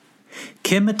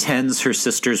Kim attends her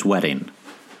sister's wedding.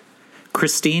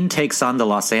 Christine takes on the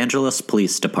Los Angeles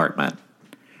Police Department.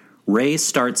 Ray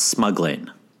starts smuggling.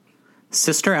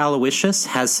 Sister Aloysius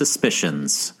has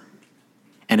suspicions.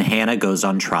 And Hannah goes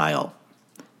on trial.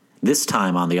 This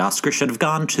time on the Oscar should have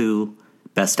gone to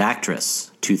Best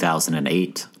Actress,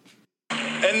 2008.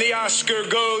 And the Oscar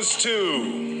goes to...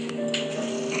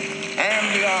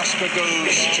 And the Oscar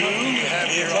goes to...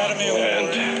 The Academy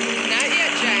Award. Not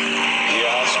yet, Jack. The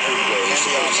Oscar goes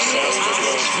to...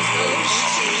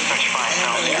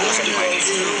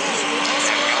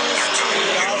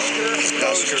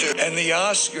 And the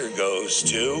Oscar goes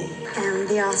to... And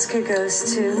the Oscar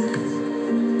goes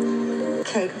to...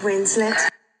 Kate Winslet.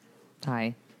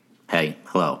 Hi. Hey,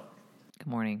 hello. Good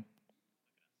morning.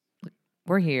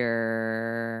 We're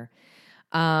here.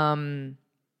 I'm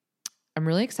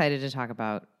really excited to talk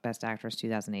about Best Actress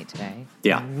 2008 today.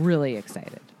 Yeah. I'm really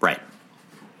excited. Right.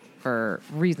 For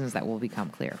reasons that will become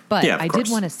clear. But yeah, I course.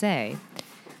 did want to say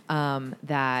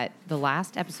that the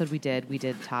last episode we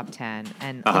did top 10.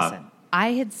 And listen,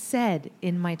 I had said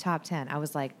in my top 10, I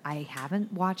was like, I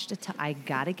haven't watched I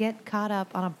got to get caught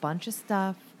up on a bunch of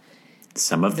stuff.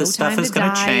 Some of this stuff is going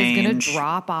to change. Is going to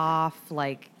drop off.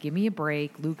 Like, give me a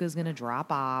break. Luca's going to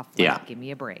drop off. Like, yeah. Give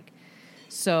me a break.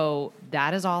 So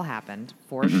that has all happened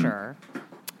for sure.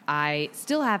 I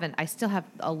still have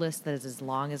a list that is as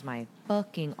long as my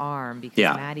fucking arm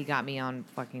because Maddie got me on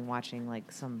fucking watching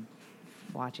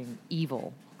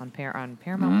Evil on Paramount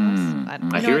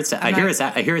Plus. I hear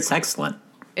it's excellent.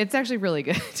 It's actually really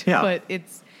good. Yeah.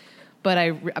 but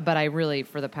I really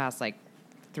for the past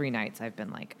 3 nights I've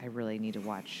been like I really need to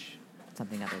watch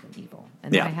something other than Evil,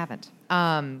 and then I haven't.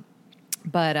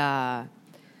 But I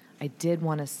did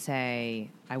want to say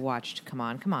I watched Come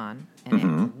On, Come On, and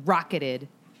it rocketed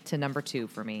to number 2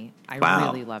 for me. I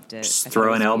really loved it. Just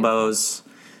throwing elbows.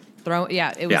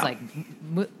 It was like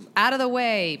out of the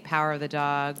way, Power of the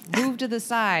Dog, move to the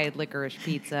side, Licorice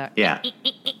Pizza. Yeah.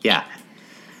 Yeah.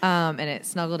 And it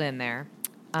snuggled in there.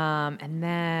 And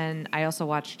then I also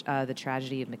watched The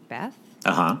Tragedy of Macbeth,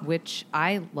 which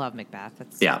I love Macbeth.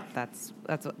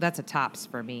 That's a tops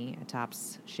for me, a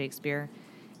tops Shakespeare.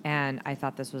 And I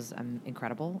thought this was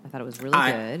incredible. I thought it was really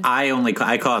good.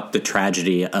 I call it The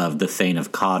Tragedy of the Thane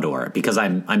of Cawdor because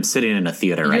I'm sitting in a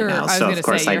theater right now, so of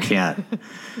course I can't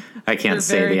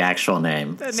say the actual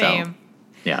name. Name.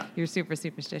 Yeah, you're super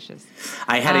superstitious.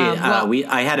 I had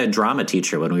I had a drama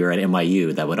teacher when we were at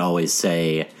NYU that would always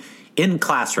say in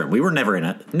classroom. We were never in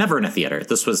a theater.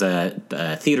 This was a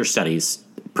theater studies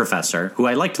professor who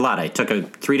I liked a lot. I took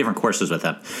 3 different courses with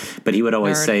him, but he would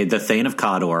always say the Thane of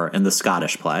Cawdor and the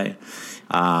Scottish play.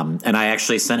 And I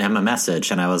actually sent him a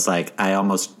message, and I was like, I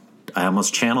almost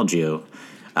channeled you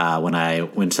when I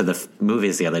went to the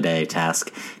movies the other day to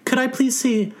ask, could I please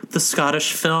see the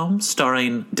Scottish film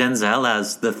starring Denzel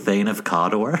as the Thane of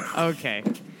Cawdor? Okay.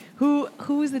 Who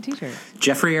was the teacher?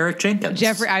 Jeffrey Eric Jenkins.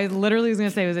 I literally was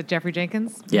going to say, was it Jeffrey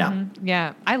Jenkins? Yeah. Mm-hmm.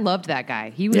 Yeah. I loved that guy.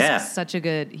 He was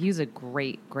he was a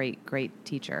great, great, great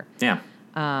teacher. Yeah.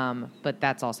 But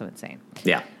that's also insane.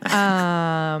 Yeah.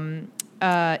 I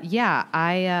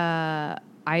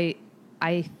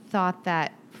thought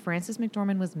that Frances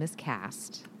McDormand was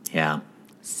miscast. Yeah.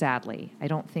 Sadly. I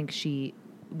don't think she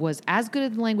was as good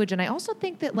at the language. And I also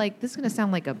think that this is going to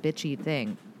sound like a bitchy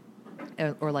thing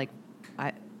or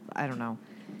I don't know,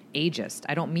 ageist.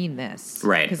 I don't mean this.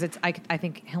 Right. Because I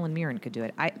think Helen Mirren could do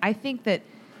it. I think that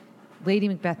Lady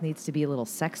Macbeth needs to be a little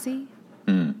sexy,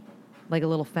 like a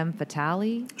little femme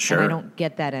fatale. Sure. And I don't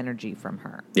get that energy from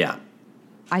her. Yeah.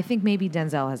 I think maybe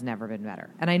Denzel has never been better.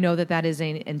 And I know that is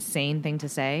an insane thing to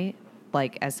say,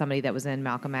 as somebody that was in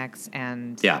Malcolm X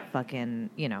and fucking,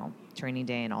 Training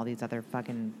Day and all these other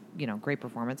fucking, great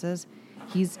performances.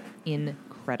 He's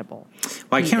incredible.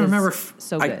 Well, I can't remember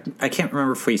good. I can't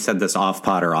remember if we said this off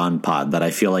pod or on pod, but I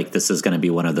feel like this is going to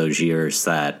be one of those years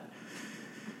that,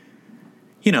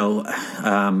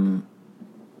 I'll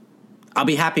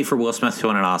be happy for Will Smith to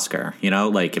win an Oscar,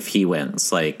 if he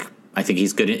wins. I think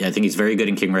he's good. I think he's very good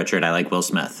in King Richard. I like Will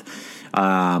Smith.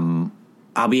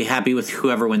 I'll be happy with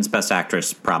whoever wins Best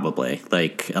Actress, probably,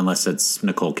 unless it's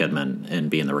Nicole Kidman in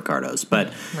Being the Ricardos.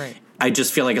 But right. I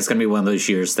just feel like it's going to be one of those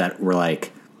years that we're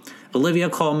Olivia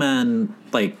Colman,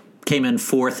 came in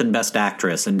 4th in Best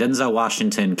Actress, and Denzel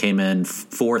Washington came in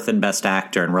 4th in Best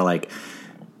Actor, and we're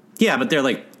yeah, but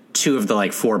they're 2 of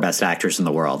the 4 best actors in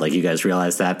the world. You guys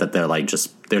realize that they're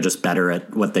they're just better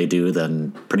at what they do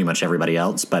than pretty much everybody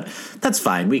else. But that's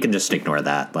fine. We can just ignore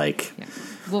that. Yeah.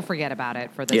 We'll forget about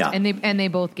it for this. Yeah. And they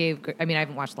both gave. I mean, I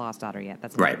haven't watched The Lost Daughter yet.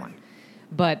 That's another one.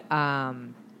 But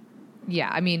Yeah,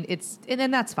 I mean,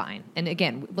 and that's fine. And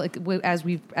again, like as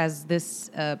this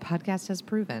podcast has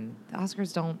proven, the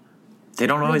Oscars don't. They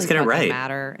don't always get it right.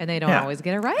 Matter, and they don't always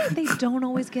get it right. They don't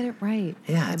always get it right.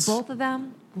 Yeah, and both of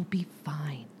them will be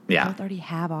fine. Yeah, they both already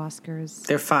have Oscars.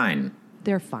 They're fine.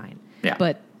 They're fine. Yeah,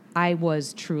 but I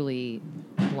was truly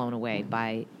blown away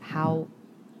by how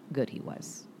good he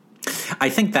was. I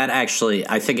think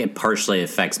it partially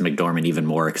affects McDormand even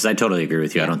more, because I totally agree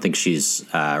with you. Yeah. I don't think she's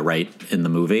right in the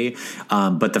movie.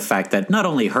 But the fact that not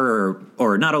only her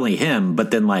or not only him,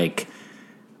 but then like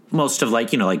most of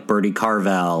like Bertie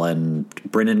Carvel and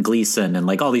Brendan Gleeson and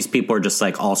like all these people are just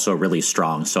like also really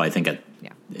strong. So I think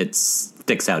it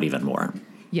sticks out even more.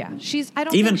 Yeah,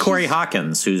 even Corey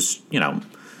Hawkins, who's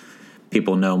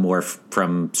people know more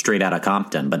from Straight Outta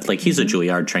Compton, but like he's a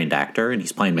Juilliard trained actor and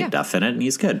he's playing Macduff in it, and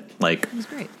he's good. Like he's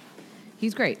great.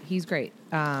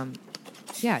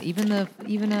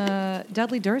 Even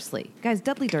Dudley Dursley, guys.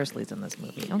 Dudley Dursley's in this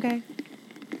movie. Okay,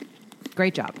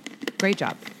 great job.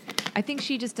 I think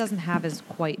she just doesn't have as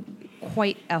quite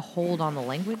a hold on the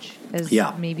language as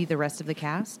maybe the rest of the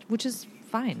cast, which is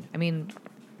fine. I mean,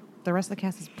 the rest of the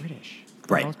cast is British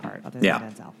for the most part, other than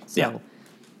Denzel. So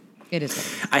it is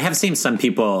good. I have seen some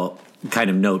people kind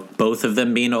of note both of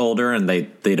them being older, and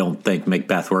they don't think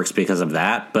Macbeth works because of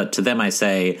that. But to them, I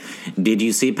say, did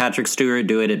you see Patrick Stewart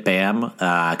do it at BAM?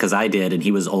 Because I did, and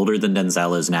he was older than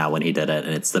Denzel is now when he did it,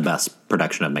 and it's the best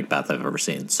production of Macbeth I've ever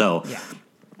seen. So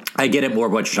I get it more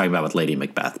what you're talking about with Lady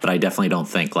Macbeth, but I definitely don't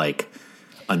think like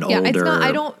an older. It's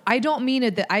not, I don't mean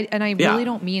it that I really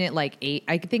don't mean it like age.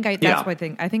 I think that's what I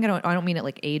think. I think I don't mean it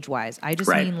like age wise. I just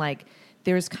mean like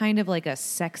there's kind of like a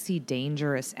sexy,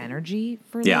 dangerous energy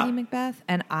for Lady Macbeth,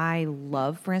 and I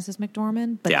love Frances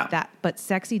McDormand, but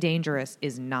sexy, dangerous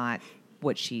is not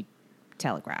what she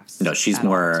telegraphs. No, she's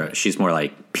more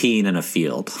like peeing in a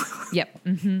field. Yep.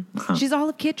 Mm-hmm. She's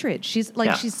Olive Kittredge. She's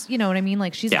like she's what I mean,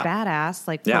 like she's badass,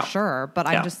 like for sure. But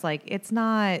I'm just like, it's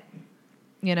not.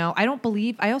 I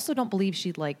also don't believe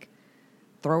she'd like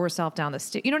throw herself down the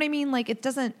stairs. You know what I mean? Like it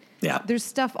doesn't. Yeah. There's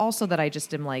stuff also that I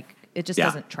just am like, it just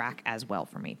doesn't track as well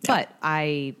for me. Yeah.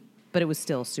 But it was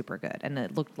still super good, and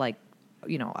it looked like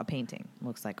a painting. It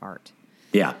looks like art.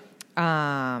 Yeah.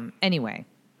 Anyway,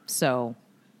 so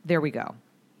there we go.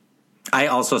 I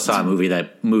also saw a movie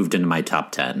that moved into my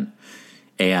top 10,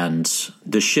 and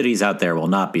the shitties out there will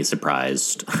not be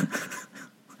surprised.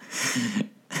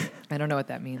 I don't know what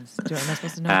that means. Am I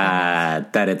supposed to know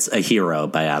that it's A Hero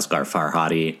by Asghar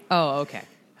Farhadi. Oh, okay.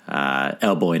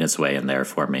 Elbowing its way in there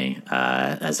for me.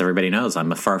 As everybody knows,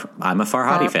 I'm a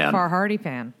Farhadi fan. Farhadi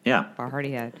fan. Yeah.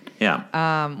 Farhadi head. Yeah.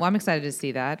 Well, I'm excited to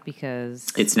see that because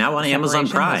it's now on Amazon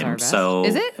Prime. So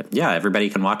is it? Yeah, everybody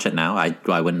can watch it now. I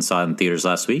went and saw it in theaters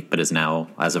last week, but is now,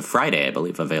 as of Friday, I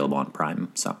believe, available on Prime.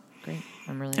 So great.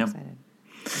 I'm really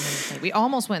excited. We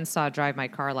almost went and saw Drive My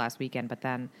Car last weekend, but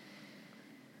then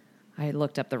I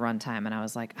looked up the runtime and I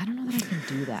was like, I don't know that I can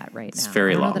do that right now. It's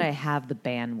very long. I don't know that I have the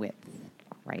bandwidth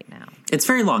right now. It's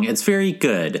very long. It's very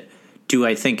good. Do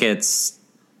I think it's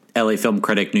LA Film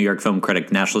Critic, New York Film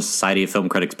Critic, National Society of Film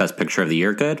Critics Best Picture of the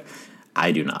Year good?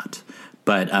 I do not.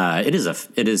 But it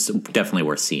is definitely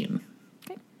worth seeing.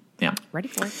 Okay. Yeah. Ready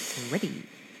for it. Ready.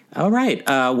 All right.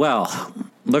 Well,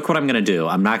 look what I'm going to do.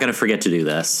 I'm not going to forget to do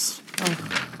this.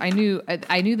 Oh, I knew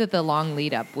that the long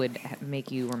lead up would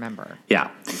make you remember.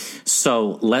 Yeah.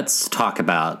 So let's talk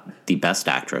about the Best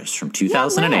Actress from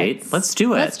 2008. Let's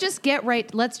do it. Let's just get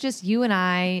right. Let's just you and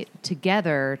I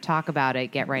together talk about it.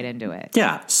 Get right into it.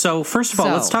 Yeah. So first of all,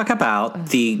 let's talk about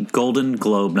the Golden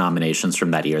Globe nominations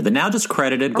from that year. The now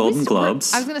discredited Golden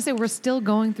Globes. I was going to say we're still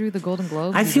going through the Golden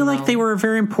Globes. I feel like they were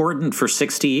very important for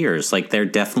 60 years. Like they're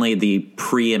definitely the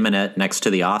preeminent next to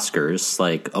the Oscars,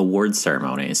 like award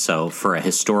ceremony. So for a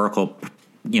historical,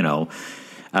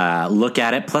 look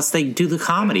at it. Plus they do the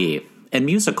comedy and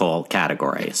musical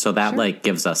category. So that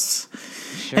gives us.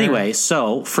 Sure. Anyway,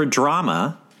 so for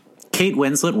drama, Kate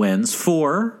Winslet wins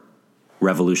for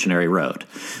Revolutionary Road.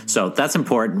 So that's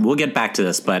important. We'll get back to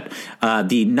this, but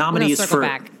the nominees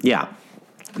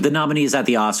the nominees at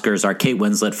the Oscars are Kate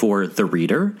Winslet for The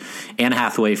Reader, Anne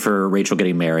Hathaway for Rachel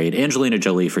Getting Married, Angelina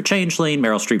Jolie for Changeling,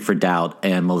 Meryl Streep for Doubt,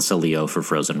 and Melissa Leo for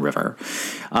Frozen River.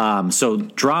 So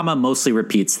drama mostly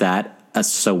repeats that.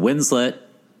 So Winslet,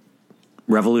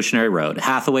 Revolutionary Road,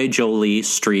 Hathaway, Jolie,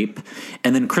 Streep,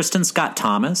 and then Kristen Scott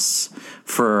Thomas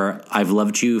for I've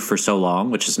Loved You for So Long,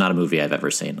 which is not a movie I've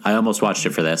ever seen. I almost watched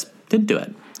it for this. Didn't do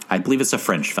it. I believe it's a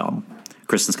French film.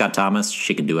 Kristen Scott Thomas,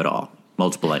 she can do it all.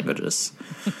 Multiple languages.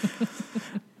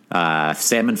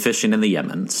 Salmon fishing in the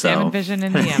Yemen. Salmon fishing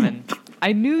in the Yemen.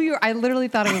 I literally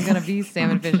thought it was going to be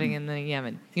salmon fishing in the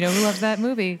Yemen. You know who loves that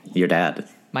movie? Your dad.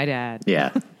 My dad.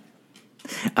 Yeah.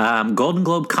 Golden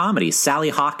Globe comedy, Sally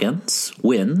Hawkins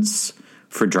wins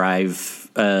for Happy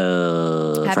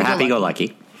Go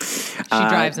Lucky. She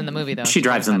drives in the movie, though. She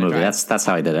drives in the movie. That's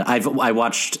how I did it. I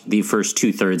watched the first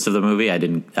 2/3 of the movie. I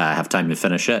didn't have time to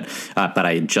finish it, but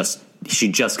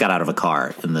she just got out of a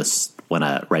car in this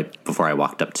right before I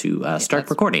walked up to start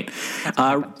recording.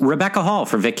 Rebecca Hall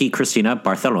for Vicky Cristina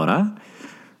Barcelona.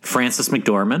 Frances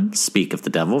McDormand, Speak of the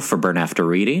Devil, for Burn After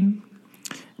Reading.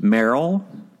 Meryl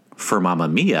for Mamma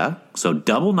Mia, so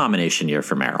double nomination year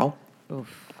for Meryl. Oof.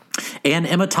 And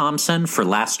Emma Thompson for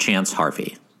Last Chance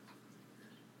Harvey.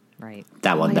 Right.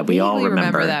 That one that we all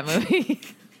remember. That movie.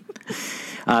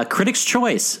 Critics'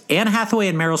 Choice, Anne Hathaway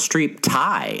and Meryl Streep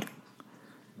tie.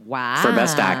 Wow. For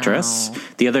Best Actress.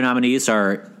 The other nominees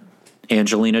are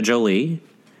Angelina Jolie,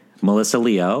 Melissa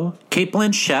Leo, Cate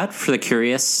Blanchett for The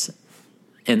Curious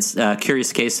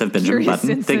Case of Benjamin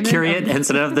Button, The Curious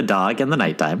Incident of the Dog in the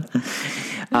Nighttime,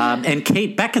 and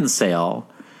Kate Beckinsale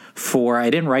for, I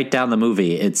didn't write down the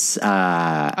movie, it's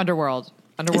Underworld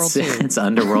 2. It's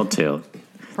Underworld 2.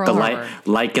 The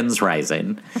Lycans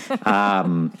Rising.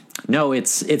 No,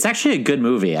 it's actually a good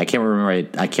movie. I can't remember.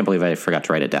 I can't believe I forgot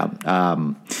to write it down.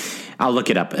 I'll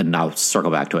look it up and I'll circle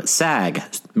back to it. SAG,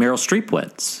 Meryl Streep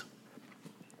wins.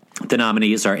 The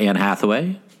nominees are Anne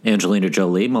Hathaway, Angelina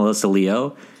Jolie, Melissa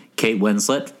Leo, Kate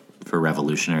Winslet for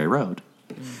Revolutionary Road.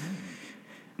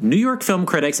 Mm-hmm. New York film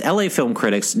critics, LA film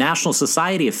critics, National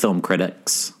Society of Film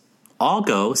Critics all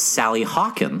go Sally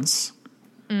Hawkins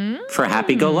for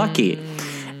Happy Go Lucky.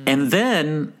 And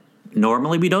then,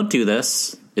 normally we don't do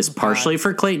this, is partially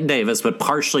for Clayton Davis, but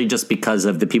partially just because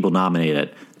of the people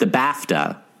nominated. The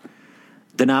BAFTA.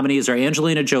 The nominees are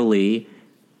Angelina Jolie,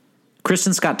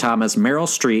 Kristen Scott Thomas, Meryl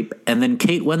Streep, and then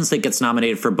Kate Winslet gets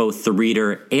nominated for both The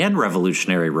Reader and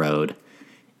Revolutionary Road,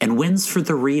 and wins for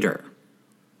The Reader.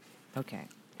 Okay.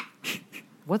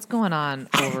 What's going on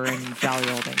over in jolly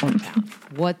old England town?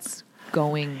 What's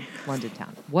going London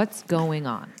town? What's going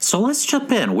on? So let's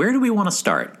jump in. Where do we want to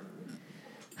start?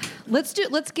 Let's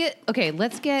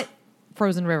get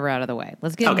Frozen River out of the way.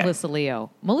 Let's get Melissa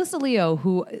Leo. Melissa Leo,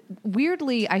 who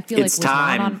weirdly I feel it's like was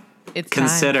time. not on. It's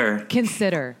Consider. Time.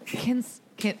 Consider.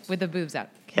 With the boobs out.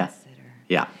 Consider.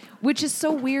 Yeah. Which is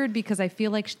so weird because I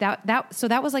feel like that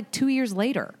was like 2 years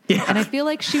later. Yeah. And I feel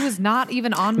like she was not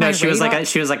even on my radar. She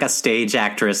was like a stage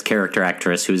actress, character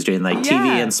actress who was doing like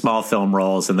TV and small film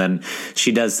roles, and then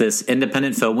she does this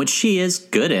independent film, which she is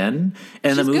good in,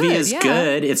 and the movie is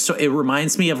good. It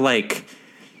reminds me of like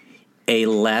a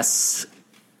less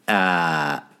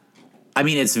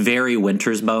it's very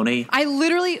Winters Boney. I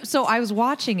was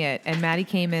watching it, and Maddie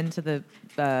came into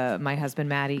my husband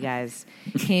Maddie guys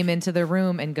came into the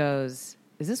room and goes,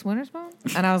 "Is this Winter's Bone?"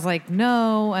 And I was like,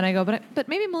 "No." And I go, "But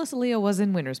maybe Melissa Leo was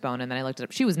in Winter's Bone." And then I looked it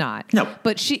up. She was not. No.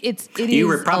 But you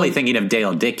were probably thinking of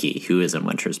Dale Dickey, who is in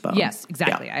Winter's Bone. Yes,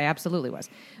 exactly. Yeah. I absolutely was.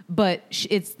 But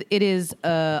it is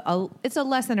a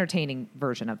less entertaining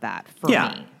version of that for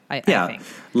me. I think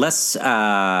less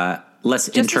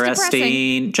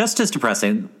interesting, just as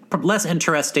depressing, less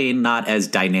interesting, not as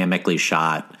dynamically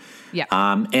shot. Yeah.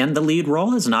 And the lead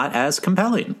role is not as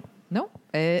compelling. No,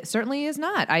 it certainly is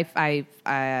not. I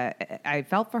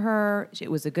felt for her. It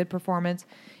was a good performance.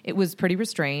 It was pretty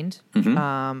restrained.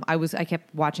 Mm-hmm. I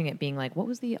kept watching it being like, what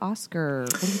was the Oscar?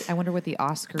 I wonder what the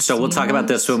Oscar So we'll talk about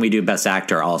this when we do Best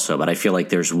Actor also, but I feel like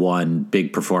there's one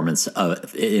big performance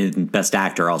in Best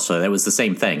Actor also that was the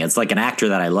same thing. It's like an actor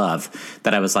that I love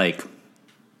that I was like,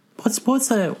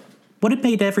 what had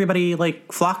made everybody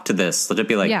like flock to this? Let it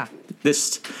be like,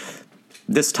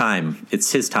 this time,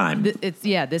 it's his time.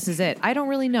 This is it. I don't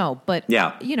really know, but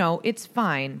it's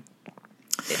fine.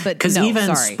 But because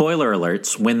spoiler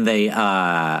alerts, when they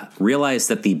realize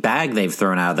that the bag they've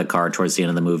thrown out of the car towards the end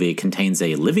of the movie contains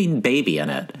a living baby in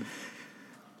it,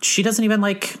 she doesn't even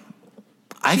like.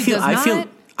 I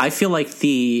feel like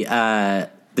the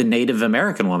Native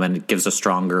American woman gives a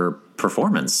stronger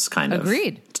performance. Kind of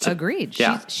agreed.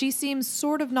 Yeah. She seems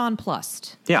sort of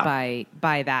nonplussed. Yeah.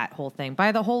 by that whole thing.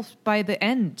 By the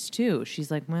end too. She's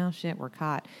like, well, shit, we're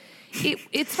caught.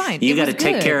 It's fine. You got to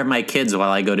take care of my kids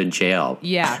while I go to jail.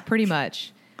 Yeah, pretty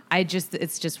much.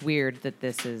 It's just weird that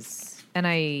this is,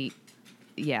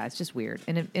 it's just weird,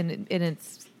 and it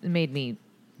made me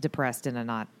depressed in a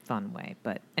not fun way.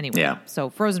 But anyway, So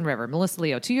Frozen River, Melissa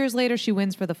Leo. 2 years later, she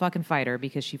wins for The Fucking Fighter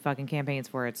because she fucking campaigns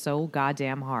for it so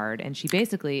goddamn hard, and she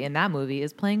basically in that movie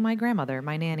is playing my grandmother,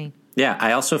 my nanny. Yeah,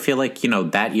 I also feel like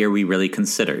that year we really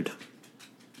considered.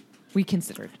 We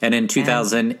considered. And in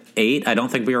 2008, I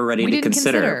don't think we were ready to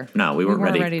consider. No, we weren't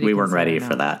ready. We weren't ready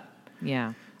for that.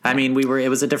 Yeah. I mean, it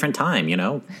was a different time,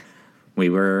 We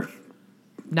were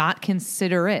not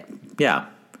considerate. Yeah.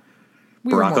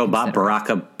 Barack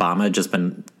Obama had just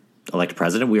been elected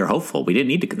president. We were hopeful. We didn't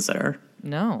need to consider.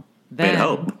 No. We had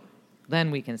hope.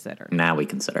 Then we consider. Now we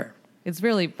consider. It's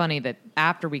really funny that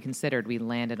after we considered, we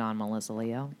landed on Melissa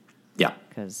Leo. Yeah.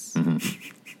 Because...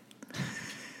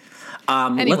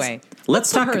 Anyway,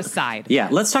 let's talk her aside. Yeah,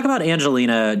 let's talk about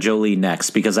Angelina Jolie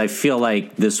next, because I feel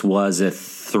like this was a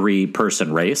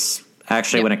 3-person race.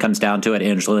 Actually, when it comes down to it,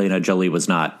 Angelina Jolie was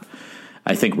not,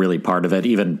 I think, really part of it,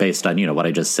 even based on, what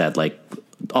I just said. Like,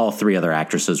 all 3 other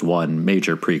actresses won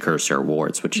major precursor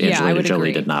awards, which Angelina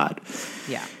Jolie did not.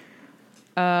 Yeah.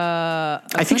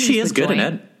 I think she is good in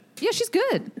it. Yeah, she's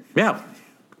good. Yeah.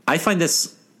 I find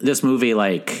this movie,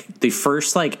 like, the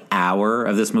first, hour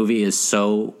of this movie is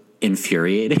so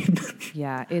infuriating.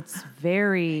 Yeah,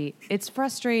 it's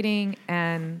frustrating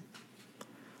and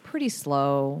pretty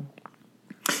slow.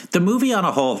 The movie on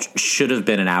a whole should have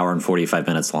been an hour and 45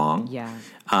 minutes long. Yeah.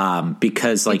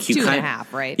 Because it's you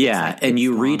 2.5, right? Yeah. And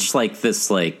you reach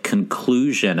this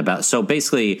conclusion about, so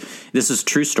basically this is a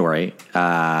true story.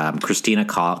 Christina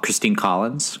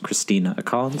Collins.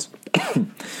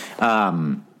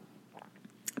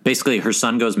 Basically her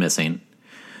son goes missing.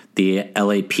 The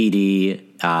LAPD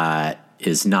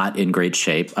is not in great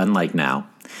shape, unlike now.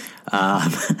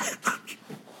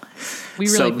 We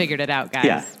really figured it out, guys.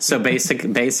 Yeah. So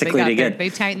basically they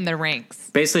tightened their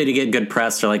ranks. Basically to get good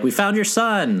press, they're like, we found your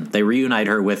son. They reunite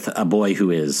her with a boy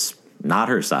who is not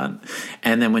her son.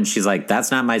 And then when she's like,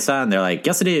 that's not my son, they're like,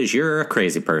 yes, it is. You're a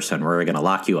crazy person. We're going to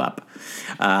lock you up.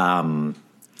 And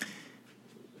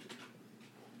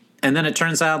then it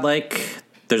turns out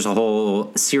there's a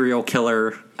whole serial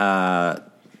killer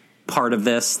part of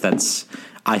this that's,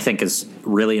 I think, is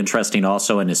really interesting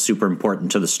also and is super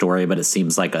important to the story, but it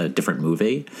seems like a different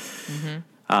movie.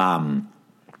 Mm-hmm.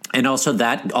 And also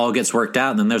that all gets worked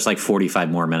out, and then there's 45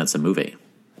 more minutes of movie.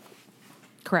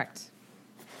 Correct.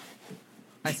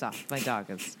 I saw. My dog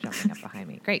is jumping up behind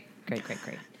me. Great.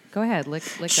 Go ahead, lick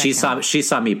She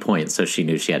saw me point, so she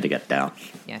knew she had to get down.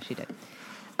 Yeah, she did.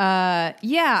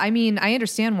 Yeah, I mean, I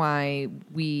understand why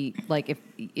we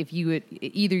if you would,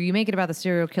 either you make it about the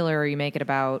serial killer or you make it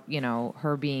about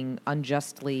her being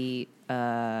unjustly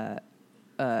locked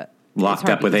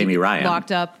up with Amy Ryan.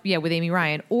 Locked up, with Amy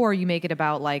Ryan, or you make it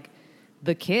about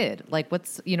the kid,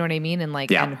 what's what I mean, and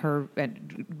and her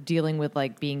dealing with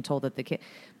being told that the kid,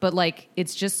 but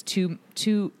it's just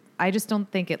too. I just don't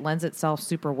think it lends itself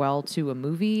super well to a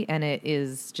movie, and it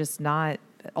is just not.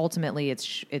 Ultimately,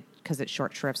 because it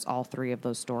short shrifts all 3 of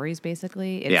those stories.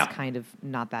 Basically, it's kind of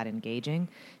not that engaging.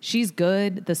 She's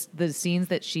good. The scenes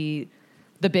that the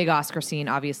big Oscar scene,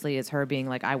 obviously, is her being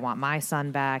like, "I want my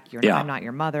son back. I'm not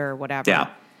your mother, whatever." Yeah.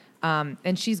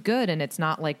 And she's good, and it's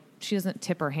not she doesn't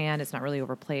tip her hand. It's not really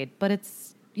overplayed, but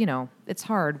it's it's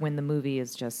hard when the movie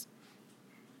is just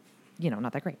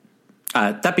not that great.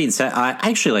 That being said, I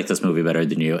actually like this movie better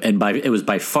than you, and it was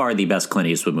by far the best Clint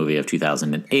Eastwood movie of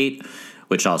 2008.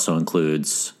 Which also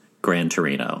includes Gran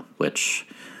Torino, which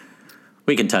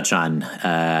we can touch on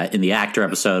in the actor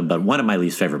episode, but one of my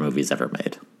least favorite movies ever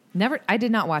made. I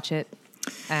did not watch it.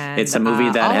 And, it's a movie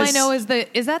that I know is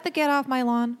that the Get Off My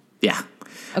Lawn? Yeah.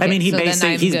 Okay, I mean, he's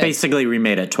basically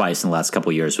remade it twice in the last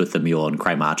couple of years with The Mule and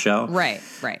Cry Macho. Right.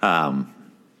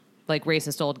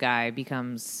 Racist old guy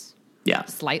becomes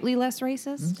slightly less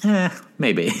racist?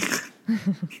 Maybe.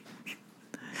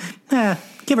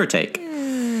 Give or take.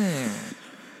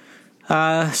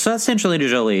 So that's Angelina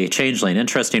Jolie, Changeling.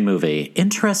 Interesting movie.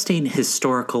 Interesting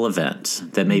historical event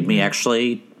that made me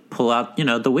actually pull out,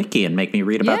 the wiki and make me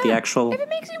read about the actual... If it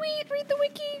makes you read the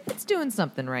wiki, it's doing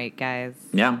something right, guys.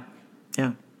 Yeah.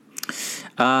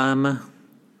 All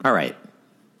right.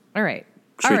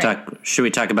 Should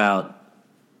we talk about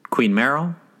Queen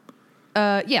Meryl?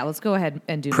 Yeah, let's go ahead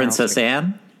and do Princess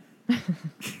Anne?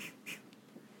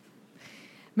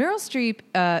 Meryl Streep,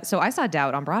 so I saw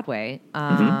Doubt on Broadway.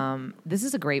 This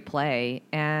is a great play,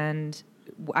 and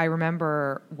I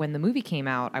remember when the movie came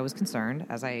out, I was concerned,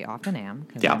 as I often am,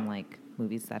 because I'm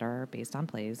movies that are based on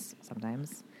plays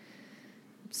sometimes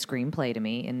screenplay to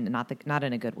me, and not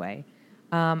in a good way.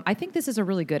 I think this is a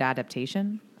really good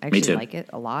adaptation. I actually like it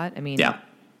a lot. I mean,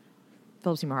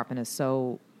 Philip Seymour Hoffman is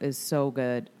so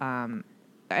good.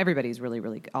 Everybody's really,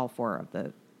 really good. All 4 of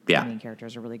the main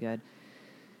characters are really good.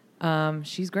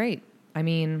 She's great. I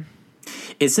mean,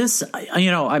 is this,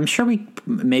 I'm sure we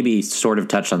maybe sort of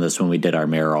touched on this when we did our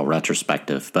Meryl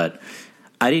retrospective, but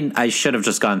I should have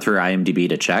just gone through IMDb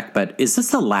to check, but is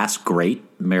this the last great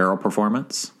Meryl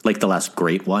performance? The last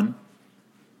great one?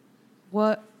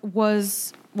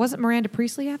 Wasn't Miranda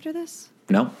Priestley after this?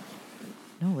 No.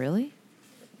 No, really?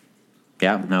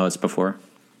 Yeah, no, it's before.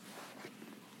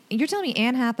 you're telling me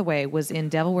Anne Hathaway was in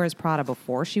Devil Wears Prada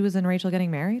before she was in Rachel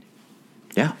Getting Married?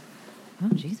 Yeah. Oh,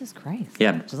 Jesus Christ.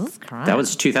 Yeah. Jesus Christ. That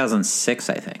was 2006,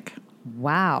 I think.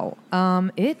 Wow.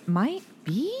 It might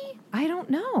be. I don't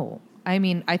know. I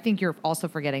mean, I think you're also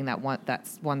forgetting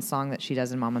that's one song that she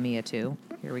does in Mamma Mia too.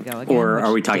 Here we go again. Or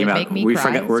are we talking about we cry,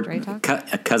 forget we're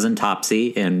Cousin Topsy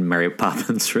in Mary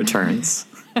Poppins Returns?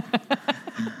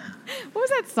 What was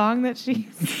that song that she?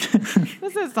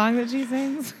 What's that song that she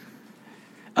sings?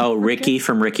 Oh, Ricky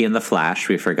from Ricky and the Flash.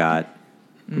 We forgot.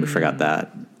 We forgot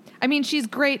that. I mean, she's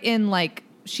great in like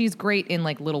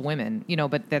Little Women,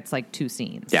 but that's like 2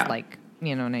 scenes. Yeah. Like,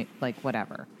 like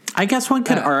whatever. I guess one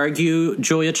could argue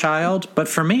Julia Child, but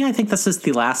for me, I think this is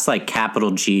the last like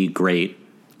capital G great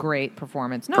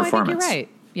performance. No, I think you're right.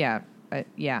 Yeah.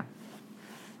 Yeah.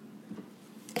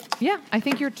 Yeah, I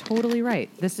think you're totally right.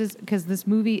 This is because this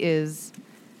movie is,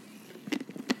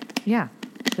 the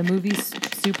movie's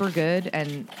super good,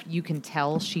 and you can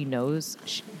tell she knows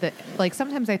that. Like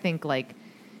sometimes I think like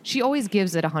she always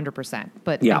gives it 100%,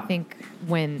 but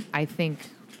I think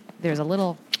there's a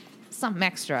little something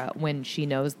extra when she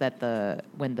knows that the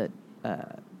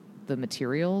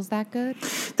material's that good.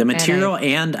 The material,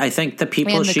 and I think the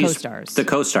people and the she's co-stars. The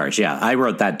co-stars. Yeah, I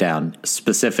wrote that down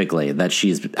specifically, that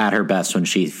she's at her best when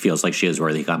she feels like she is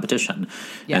worthy competition.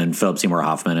 Yeah. And Philip Seymour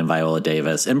Hoffman and Viola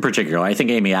Davis in particular. I think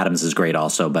Amy Adams is great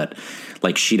also, but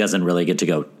like she doesn't really get to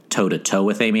go toe to toe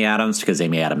with Amy Adams because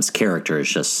Amy Adams' character is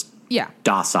just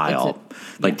docile.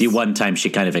 Like the one time she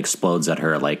kind of explodes at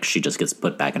her, like she just gets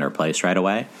put back in her place right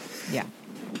away. Yeah.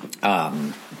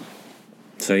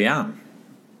 So yeah.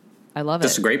 I love it.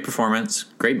 This is a great performance,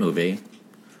 great movie.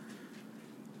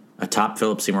 A top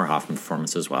Philip Seymour Hoffman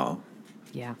performance as well.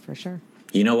 Yeah, for sure.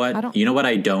 You know what? You know what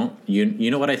I don't? You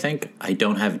know what I think? I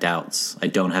don't have doubts. I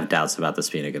don't have doubts about this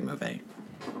being a good movie.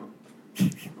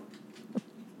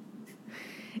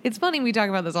 It's funny, we talk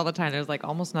about this all the time. There's like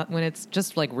almost not, when it's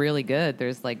just like really good,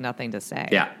 there's like nothing to say.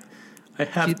 Yeah. I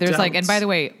have There's doubts. like, and by the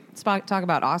way, talk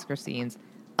about Oscar scenes,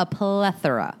 a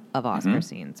plethora of Oscar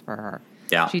scenes for her.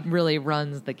 Yeah. She really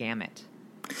runs the gamut.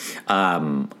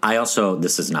 I also,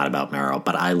 this is not about Meryl,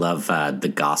 but I love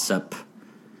the gossip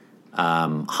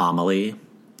homily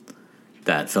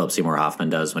that Philip Seymour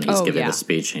Hoffman does when he's giving the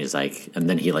speech, and he's like, and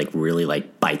then he like really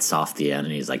like bites off the end,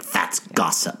 and he's like, "That's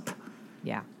gossip."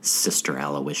 Yeah. Sister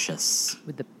Aloysius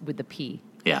with the P.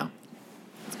 Yeah.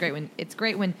 It's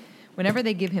great when whenever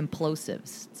they give him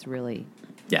plosives. It's really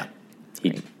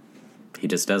he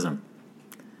just does them.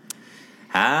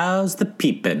 How's the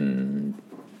peepin'?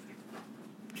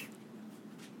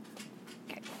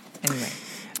 Okay. Anyway.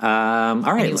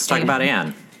 All right, let's talk about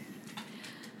Anne.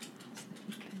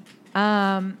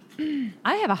 I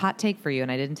have a hot take for you,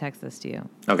 and I didn't text this to you.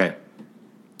 Okay.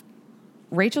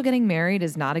 Rachel Getting Married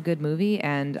is not a good movie,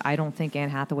 and I don't think Anne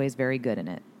Hathaway is very good in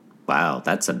it. Wow,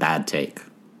 that's a bad take.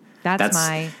 That's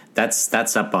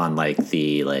up on like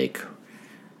the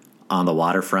On the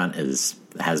Waterfront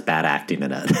has bad acting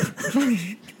in it.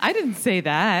 I didn't say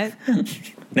that.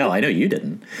 No, I know you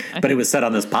didn't, but it was said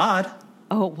on this pod.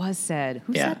 Oh, it was said.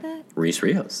 Who said that? Reese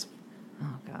Rios.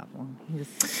 Oh God.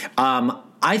 Well,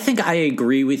 I think I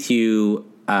agree with you.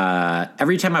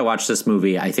 Every time I watch this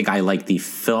movie, I think I like the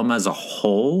film as a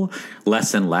whole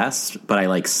less and less, but I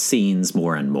like scenes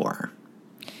more and more.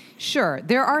 Sure.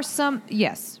 There are some,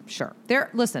 yes, sure.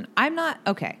 Listen, I'm not,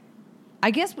 okay. I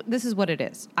guess this is what it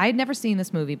is. I had never seen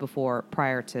this movie before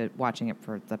prior to watching it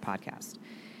for the podcast.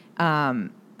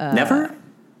 Never?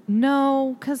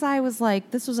 No, because I was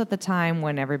like, this was at the time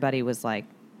when everybody was like,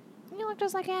 you look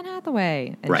just like Anne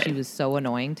Hathaway. And she was so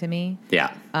annoying to me.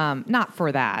 Yeah. Not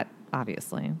for that,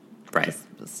 obviously. Right.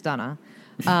 Stunna.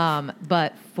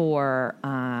 But for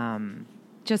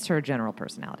just her general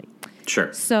personality.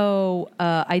 Sure. So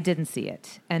I didn't see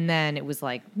it. And then it was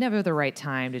like never the right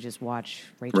time to just watch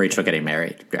Rachel Getting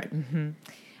Married. Right.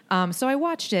 Mm-hmm. So I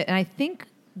watched it, and I think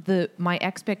my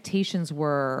expectations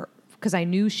were, because I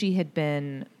knew she had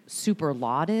been super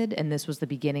lauded, and this was the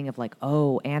beginning of like,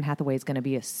 oh, Anne Hathaway is going to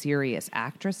be a serious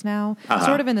actress now. Uh-huh.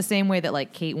 Sort of in the same way that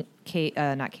like Katie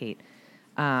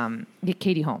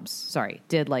Holmes,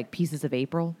 did like Pieces of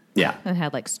April. Yeah. And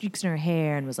had like streaks in her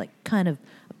hair and was like kind of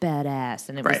a badass.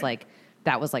 And it was like,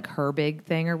 that was like her big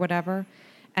thing or whatever.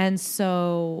 And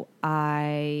so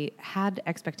I had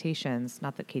expectations,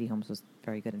 not that Katie Holmes was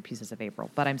very good in Pieces of April,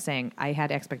 but I'm saying I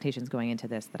had expectations going into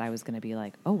this that I was going to be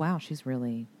like, oh, wow, she's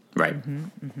really... Right.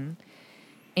 Mm-hmm, mm-hmm.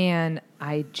 And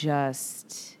I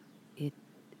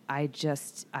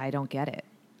don't get it.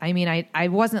 I mean, I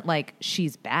wasn't like,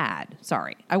 she's bad.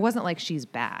 Sorry. I wasn't like, she's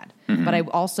bad. Mm-hmm. But I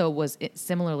also was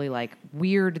similarly like,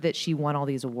 weird that she won all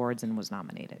these awards and was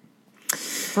nominated.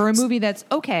 for a movie that's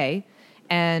okay,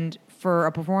 and for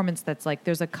a performance that's like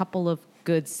there's a couple of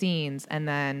good scenes, and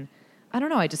then I don't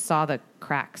know, I just saw the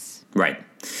cracks. Right.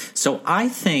 So I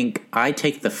think I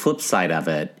take the flip side of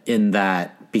it in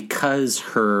that because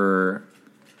her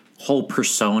whole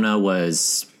persona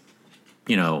was,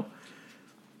 I'm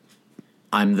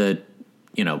the,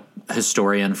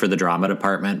 historian for the drama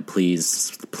department.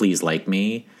 Please like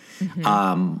me.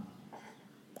 Mm-hmm.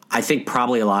 I think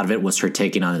probably a lot of it was her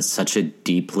taking on such a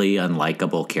deeply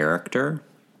unlikable character.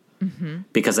 Mm-hmm.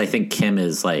 Because I think Kim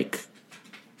is like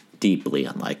deeply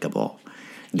unlikable.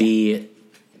 Yeah.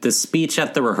 The speech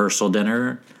at the rehearsal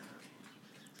dinner,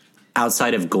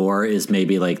 outside of gore, is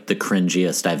maybe like the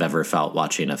cringiest I've ever felt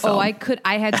watching a film.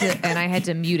 I had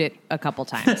to mute it a couple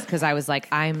times because I was like,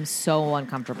 I'm so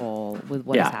uncomfortable with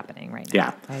what is happening right now.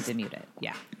 Yeah. I had to mute it.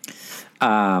 Yeah.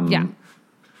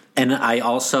 And I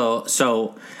also,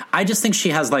 I just think she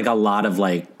has like a lot of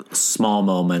like small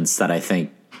moments that I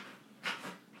think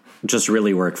just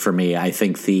really work for me. I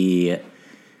think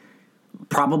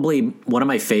probably one of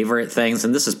my favorite things,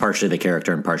 and this is partially the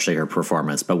character and partially her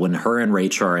performance, but when her and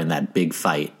Rachel are in that big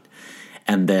fight,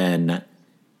 and then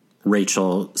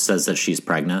Rachel says that she's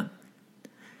pregnant,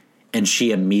 and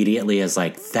she immediately is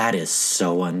like, that is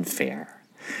so unfair.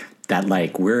 That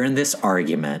like, we're in this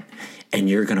argument, and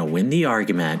you're going to win the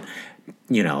argument,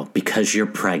 because you're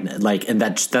pregnant. Like, and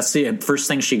that's the first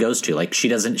thing she goes to. Like, she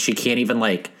can't even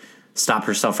like stop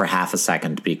herself for half a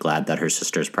second to be glad that her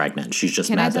sister's pregnant. She's just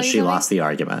mad that she lost the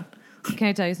argument. Can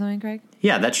I tell you something, Craig?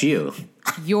 Yeah, that's you.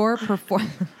 Your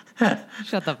performance...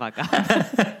 Shut the fuck up.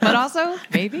 But also,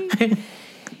 maybe,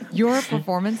 your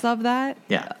performance of that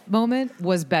moment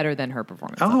was better than her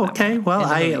performance. Oh, okay. Well,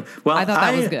 I thought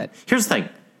that was good. Here's the thing.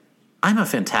 I'm a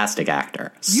fantastic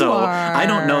actor. So I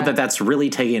don't know that that's really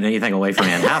taking anything away from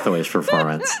Anne Hathaway's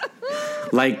performance.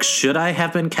 Like, should I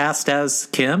have been cast as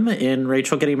Kim in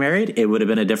Rachel Getting Married? It would have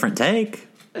been a different take.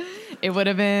 It would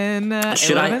have been.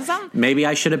 Maybe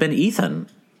I should have been Ethan.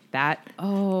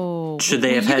 Should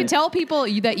they have had? You could tell people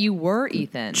that you were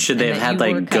Ethan. Should they have had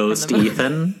like Ghost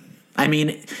Ethan? I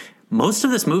mean, most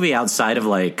of this movie, outside of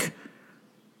like,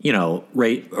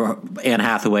 Anne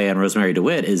Hathaway and Rosemary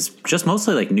DeWitt, is just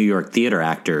mostly like New York theater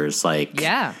actors. Like,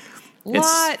 a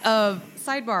lot of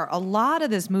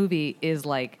this movie is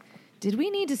like, did we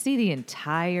need to see the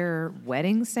entire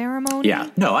wedding ceremony? Yeah.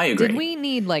 No, I agree. Did we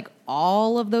need like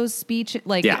all of those speeches?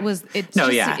 Like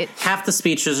half the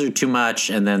speeches are too much,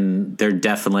 and then they're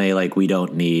definitely like, we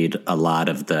don't need a lot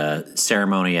of the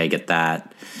ceremony. I get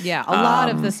that. Yeah, a lot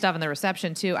of the stuff in the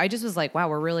reception too. I just was like,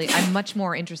 wow, I'm much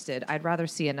more interested. I'd rather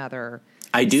see another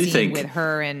scene with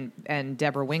her and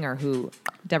Deborah Winger,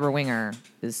 Deborah Winger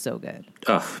is so good.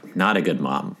 Ugh, not a good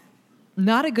mom.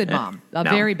 Not a good mom.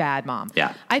 Very bad mom.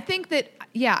 Yeah. I think that,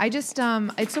 I just,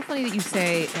 it's so funny that you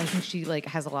say, I think she like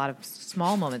has a lot of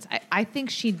small moments. I think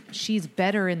she's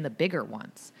better in the bigger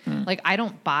ones. Like, I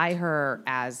don't buy her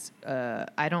as,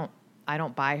 I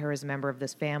don't buy her as a member of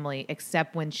this family,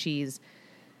 except when she's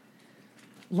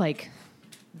I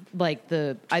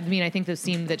think the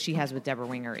scene that she has with Deborah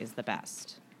Winger is the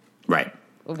best. Right.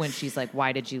 When she's like,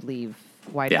 why did you leave?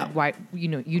 Why you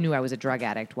knew I was a drug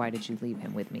addict. Why did you leave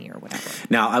him with me or whatever?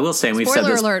 Now, I will say, we've said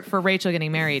spoiler this. alert for Rachel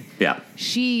Getting Married. Yeah.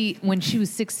 When she was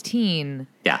 16,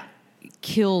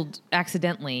 killed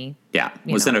accidentally. Yeah.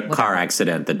 Was in a car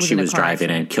accident that she was driving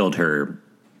and killed her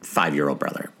 5-year-old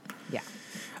brother. Yeah.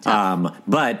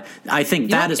 But I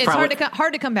think that is probably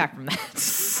hard to come back from that.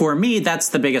 For me, that's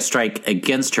the biggest strike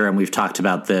against her, and we've talked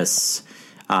about this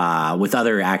with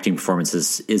other acting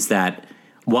performances, is that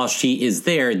while she is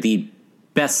there, the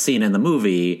best scene in the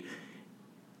movie,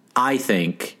 I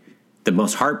think the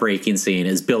most heartbreaking scene,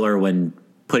 is Bill Irwin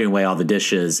putting away all the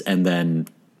dishes and then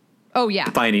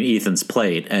finding Ethan's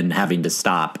plate and having to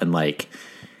stop and like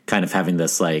kind of having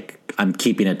this like, I'm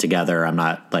keeping it together. I'm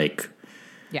not like,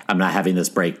 I'm not having this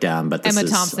breakdown, but this Emma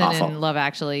is Thompson awful. in Love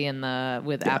Actually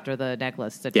after the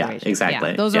necklace situation. Yeah, exactly.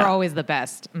 Yeah, those are always the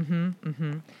best. Mm-hmm,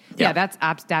 mm-hmm. Yeah, that's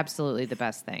absolutely the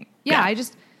best thing. Yeah, I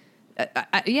just,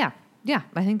 I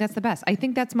think that's the best. I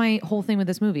think that's my whole thing with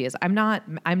this movie is I'm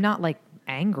not like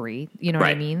angry, you know what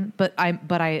I mean? But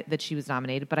I that she was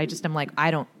nominated, but I just am like,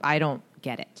 I don't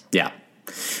get it. Yeah.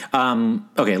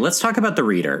 Okay, let's talk about The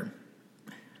Reader.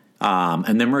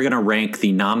 And then we're going to rank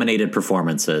the nominated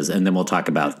performances, and then we'll talk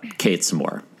about Kate some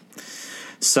more.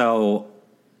 So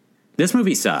this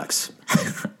movie sucks.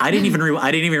 I didn't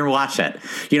even watch it.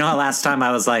 You know how last time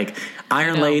I was like,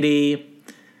 Iron Lady,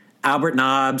 Albert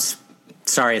Nobbs.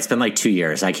 Sorry, it's been like 2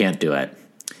 years. I can't do it.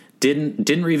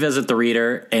 Didn't revisit The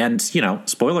Reader, and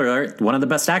spoiler alert, one of the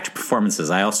best actor performances.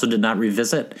 I also did not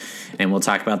revisit, and we'll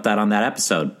talk about that on that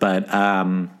episode. But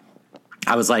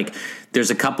I was like, there's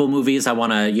a couple movies I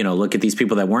want to look at these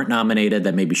people that weren't nominated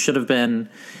that maybe should have been.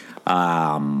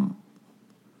 So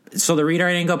The Reader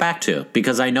I didn't go back to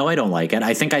because I know I don't like it.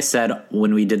 I think I said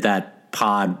when we did that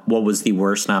pod, what was the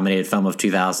worst nominated film of the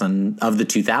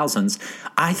 2000s?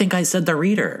 I think I said The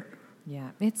Reader.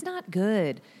 Yeah, it's not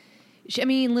good. I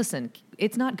mean, listen,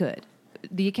 it's not good.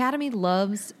 The Academy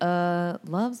loves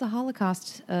the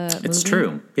Holocaust movie. It's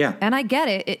true, yeah. And I get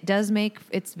it. It does make,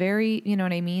 it's very, you know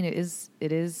what I mean? It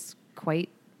is quite,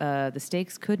 the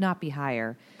stakes could not be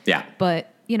higher. Yeah.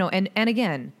 But, and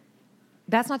again,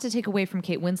 that's not to take away from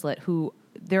Kate Winslet, who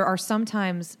there are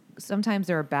sometimes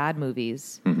there are bad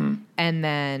movies, mm-hmm. and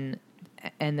then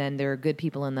there are good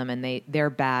people in them, and they're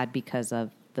bad because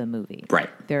of the movie. Right.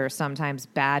 There are sometimes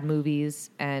bad movies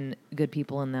and good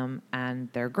people in them, and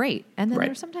they're great. And then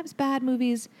there are sometimes bad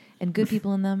movies and good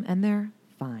people in them, and they're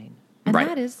fine. And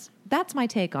that's my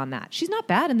take on that. She's not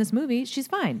bad in this movie. She's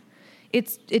fine.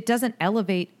 It doesn't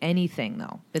elevate anything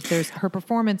though. There's her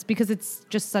performance because it's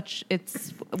just it's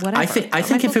whatever. I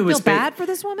think if it was bad for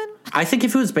this woman, I think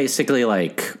if it was basically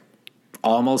like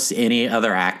almost any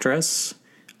other actress,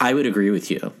 I would agree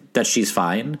with you that she's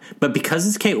fine. But because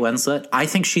it's Kate Winslet, I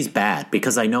think she's bad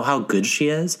because I know how good she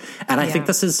is. And I think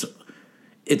this is,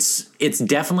 it's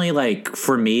definitely like,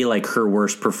 for me, like her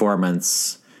worst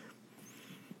performance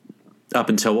up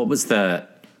until what was the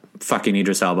fucking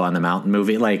Idris Elba on the Mountain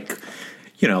movie? Like,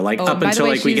 up until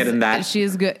like we get in that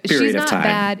she's good. Period she's not of time.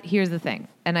 Bad. Here's the thing.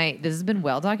 And this has been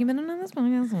well documented on this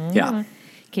podcast. Yeah.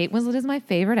 Kate Winslet is my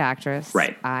favorite actress.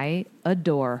 Right. I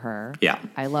adore her. Yeah.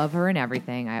 I love her in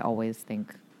everything. I always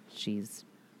think she's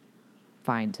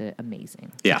fine to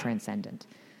amazing. Yeah. To transcendent.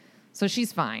 So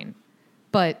she's fine.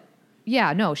 But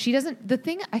yeah, no, she doesn't.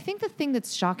 I think the thing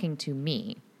that's shocking to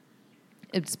me,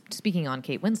 speaking on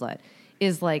Kate Winslet,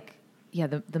 is like,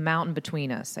 the Mountain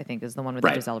Between Us, I think, is the one with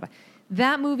Idris Elba.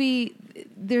 That movie,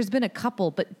 there's been a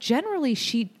couple, but generally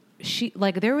she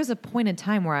like, there was a point in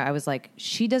time where I was like,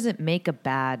 she doesn't make a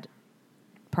bad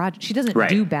project. She doesn't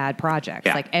do bad projects.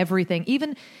 Yeah. Like everything,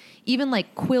 even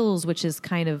like Quills, which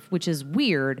is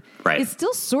weird. Right.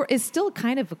 It's still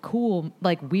kind of a cool,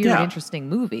 like weird, interesting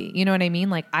movie. You know what I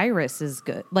mean? Like Iris is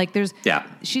good. Like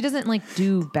she doesn't like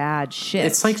do bad shit.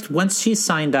 It's like once she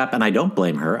signed up, and I don't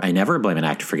blame her. I never blame an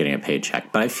actor for getting a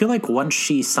paycheck, but I feel like once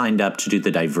she signed up to do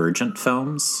the Divergent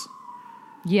films.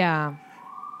 Yeah.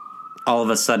 All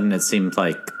of a sudden, it seemed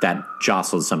like that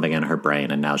jostled something in her brain,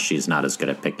 and now she's not as good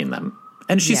at picking them.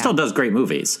 And she still does great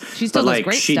movies. She still does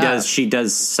great stuff. She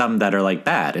does some that are like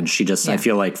bad, and she just I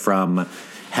feel like from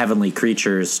Heavenly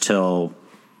Creatures till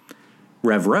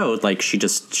Rev Road, like she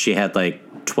had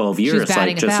like 12 years,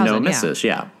 like just 1,000, no misses.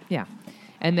 Yeah.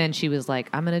 And then she was like,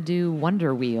 I'm going to do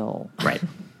Wonder Wheel. Right.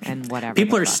 And whatever.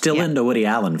 People are still into Woody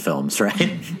Allen films,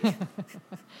 right?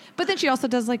 But then she also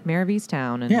does like Mare of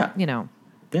Easttown, and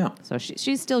Yeah. So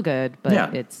she's still good,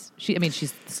 but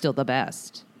she's still the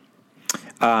best.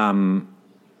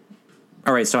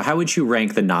 All right, so how would you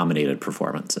rank the nominated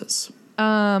performances?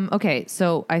 Okay,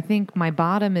 so I think my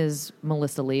bottom is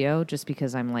Melissa Leo, just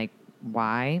because I'm like,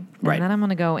 why? Right. And then I'm going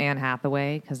to go Anne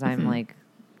Hathaway, because I'm like,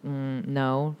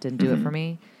 no, didn't do it for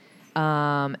me.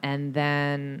 And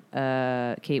then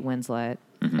Kate Winslet,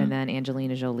 and then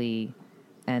Angelina Jolie,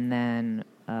 and then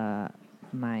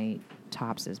my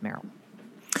tops is Meryl.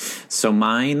 So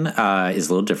mine is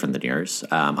a little different than yours.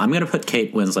 I'm going to put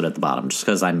Kate Winslet at the bottom just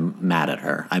because I'm mad at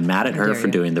her. I'm mad at her for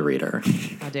doing The Reader.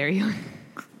 How dare you?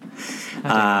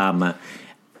 And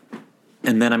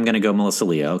then I'm going to go Melissa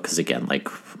Leo because, again, like,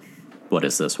 what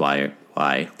is this? Why?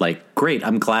 Like, great.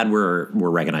 I'm glad we're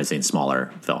recognizing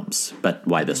smaller films, but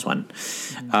why this one?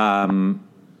 And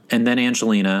then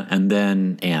Angelina, and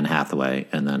then Anne Hathaway,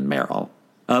 and then Meryl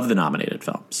of the nominated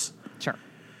films. Sure.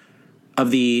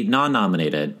 Of the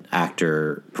non-nominated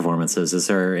actor performances, is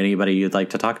there anybody you'd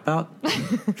like to talk about?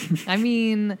 I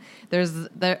mean,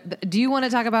 do you want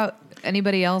to talk about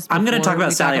anybody else? I'm going to talk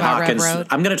about Sally Hawkins.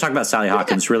 I'm going to talk about Sally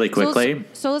Hawkins really quickly.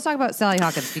 So let's talk about Sally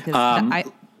Hawkins because I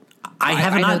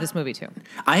know this movie too.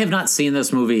 I have not seen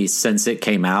this movie since it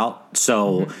came out,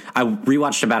 so I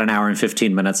rewatched about an hour and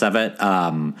 15 minutes of it,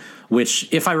 which,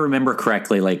 if I remember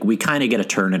correctly, like we kind of get a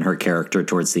turn in her character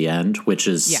towards the end, which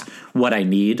is what I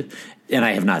need, and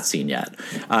I have not seen yet.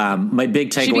 My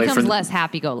big takeaway she becomes less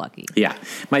happy-go-lucky. Yeah,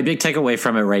 my big takeaway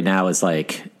from it right now is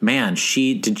like, man,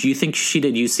 did you think she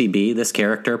did UCB? This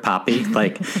character, Poppy,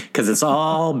 like because it's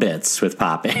all bits with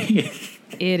Poppy.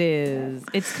 It is.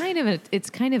 It's kind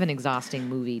of an exhausting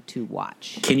movie to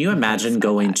watch. Can you imagine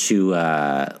going out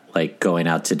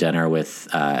to dinner with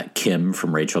Kim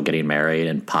from Rachel Getting Married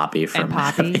and Poppy from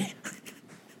Poppy?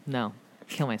 No,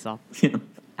 kill myself. Yeah.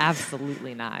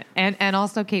 Absolutely not. And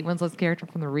also Kate Winslet's character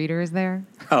from The Reader is there.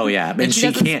 Oh yeah, and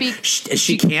she can't.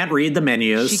 She can't read the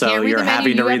menu, so you're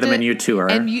having to read the menu to her.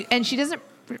 And she doesn't.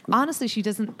 Honestly, she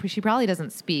probably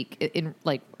doesn't speak in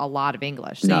like a lot of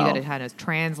English. So you got to kind of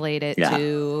translate it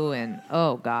too. And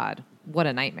oh god, what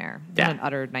a nightmare! What an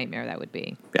utter nightmare that would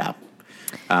be. Yeah.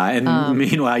 And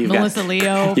meanwhile, you've Melissa got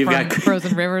Leo from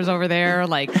Frozen Rivers over there,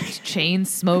 like chain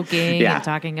smoking and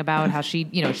talking about how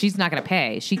she's not going to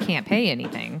pay. She can't pay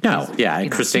anything. No, yeah.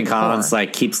 And Christine Collins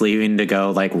keeps leaving to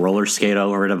go roller skate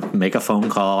over to make a phone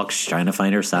call. She's trying to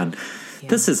find her son. Yeah.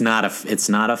 This is not it's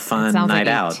not a fun night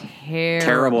out.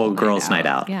 Terrible girls' night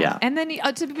out. Yeah. And then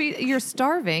you're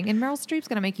starving, and Meryl Streep's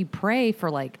going to make you pray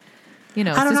for I don't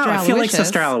know. I feel like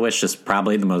Sister Aloysius is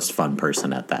probably the most fun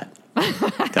person at that.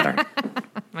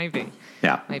 Might be.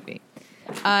 Yeah. Might be.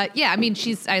 I mean,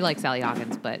 I like Sally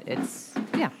Hawkins, but it's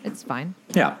fine.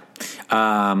 Yeah.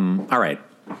 All right.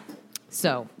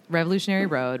 So, Revolutionary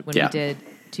Road, when we did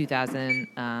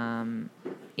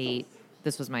 2008,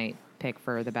 this was my pick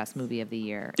for the best movie of the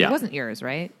year. Yeah. It wasn't yours,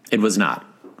 right? It was not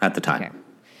at the time.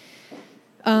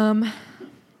 Okay.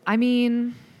 I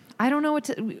mean, I don't know what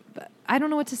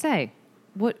to say.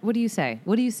 What do you say?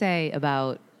 What do you say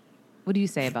about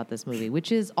this movie,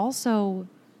 which is also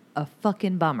a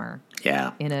fucking bummer?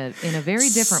 Yeah. In a very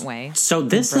different way. So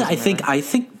this is, I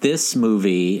think this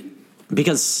movie,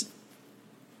 because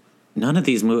none of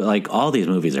these movies, all these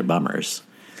movies are bummers.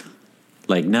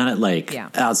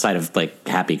 Outside of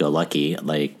Happy Go Lucky,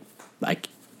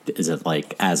 isn't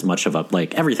as much of a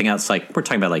everything else. We're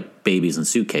talking about babies and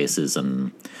suitcases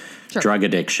and drug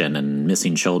addiction and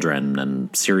missing children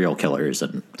and serial killers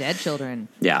and dead children.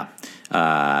 Yeah.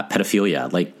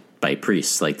 Pedophilia, by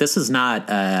priests. This is not,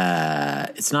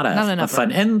 it's not a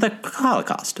fun, and the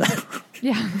Holocaust.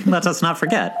 Yeah. Let us not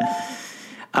forget.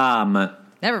 Never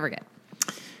forget.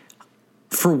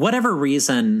 For whatever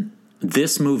reason,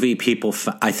 this movie,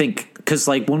 I think, because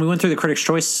when we went through the Critics'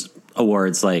 Choice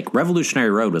Awards, Revolutionary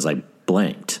Road was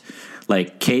blanked.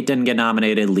 Kate didn't get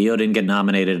nominated, Leo didn't get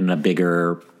nominated in a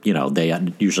bigger,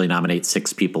 they usually nominate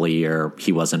 6 people a year.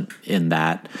 He wasn't in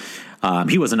that.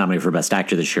 He wasn't nominated for Best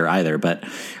Actor this year either, but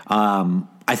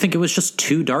I think it was just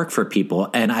too dark for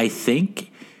people. And I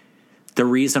think the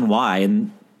reason why,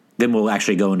 and then we'll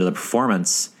actually go into the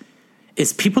performance,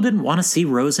 is people didn't want to see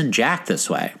Rose and Jack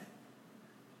this way.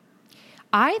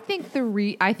 I think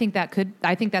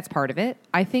that's part of it.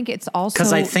 I think it's also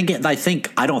because I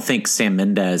don't think Sam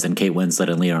Mendes and Kate Winslet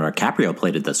and Leonardo DiCaprio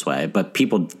played it this way, but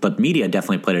media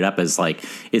definitely played it up as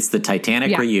it's the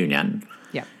Titanic reunion.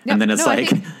 Yeah. And then it's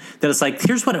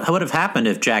here's what would have happened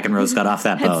if Jack and Rose got off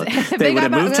that boat. They would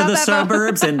have moved to the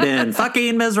suburbs and been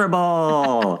fucking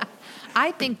miserable.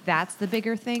 I think that's the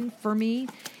bigger thing for me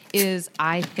is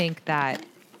I think that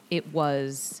it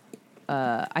was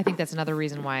I think that's another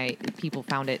reason why people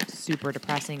found it super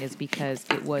depressing is because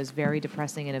it was very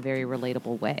depressing in a very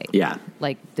relatable way. Yeah.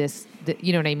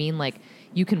 You know what I mean?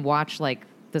 You can watch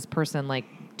this person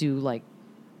do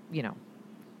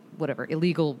whatever,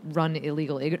 illegal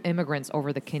immigrants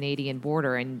over the Canadian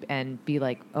border and be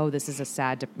oh, this is a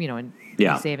sad, and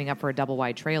be saving up for a double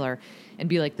wide trailer and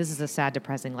be this is a sad,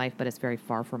 depressing life, but it's very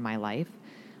far from my life.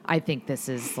 I think this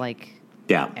is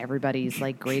everybody's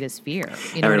greatest fear.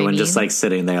 You know Everyone what I mean? just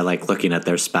sitting there looking at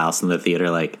their spouse in the theater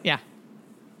yeah.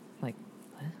 Oh my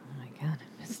God,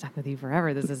 I'm stuck with you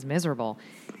forever. This is miserable.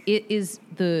 It is,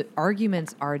 the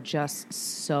arguments are just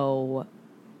so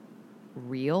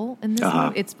real in this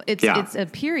movie. It's a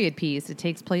period piece. It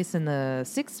takes place in the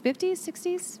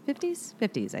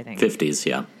 50s, I think. 50s,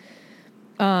 yeah.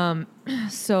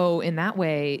 So in that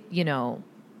way,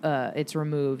 it's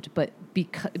removed, but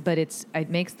it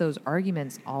makes those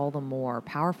arguments all the more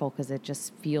powerful because it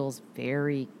just feels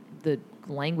the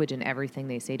language and everything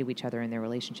they say to each other in their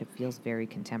relationship feels very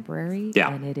contemporary.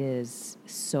 Yeah. And it is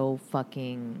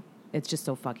it's just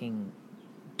so fucking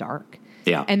dark.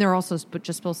 Yeah. And they're also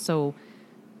just both so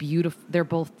beautiful.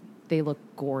 They look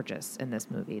gorgeous in this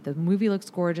movie. The movie looks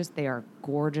gorgeous. They are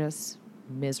gorgeous,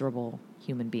 miserable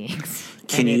human beings.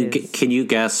 Can you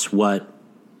guess what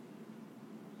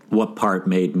part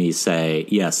made me say,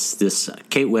 yes, this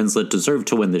Kate Winslet deserved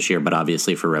to win this year, but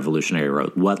obviously for Revolutionary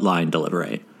Road? What line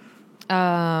delivery?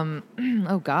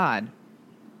 Oh God.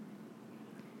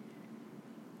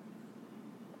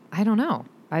 I don't know.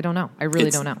 I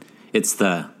really don't know. It's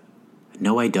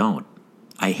no, I don't.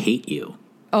 I hate you.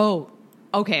 Oh,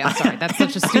 okay. I'm sorry. That's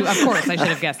such a of course, I should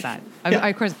have guessed that.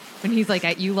 Of course, when he's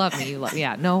like, you love me, you love me.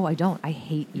 Yeah, no, I don't. I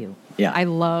hate you. Yeah. I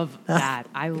love that.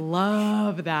 I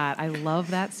love that. I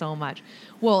love that so much.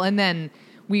 Well, and then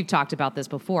we've talked about this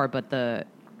before, but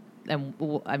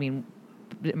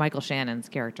Michael Shannon's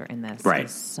character in this. Right.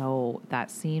 Is so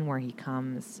that scene where he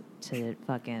comes to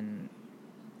fucking,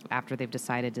 after they've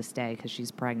decided to stay because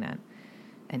she's pregnant.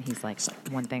 And he's like,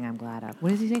 one thing I'm glad of. What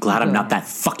does he say? Glad I'm not that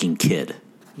fucking kid.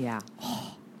 Yeah.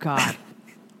 Oh, God.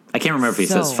 I can't remember if he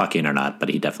says fucking or not, but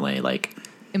he definitely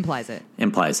implies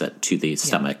it to the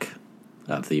stomach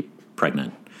of the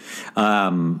pregnant.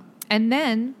 And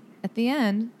then at the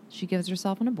end, she gives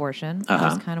herself an abortion,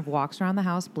 just kind of walks around the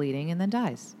house bleeding, and then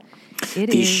dies.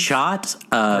 The shot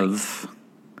of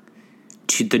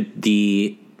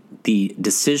the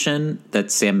decision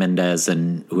that Sam Mendes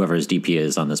and whoever his DP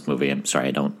is on this movie, I'm sorry,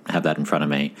 I don't have that in front of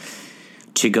me,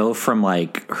 to go from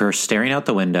her staring out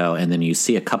the window and then you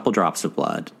see a couple drops of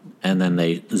blood and then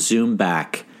they zoom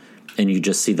back and you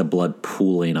just see the blood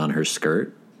pooling on her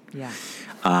skirt. Yeah.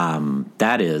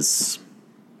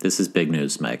 This is big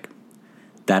news, Meg.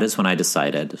 That is when I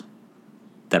decided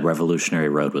that Revolutionary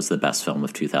Road was the best film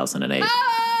of 2008.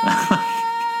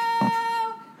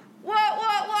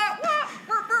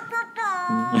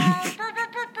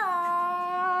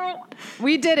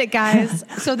 We did it, guys.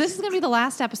 So this is going to be the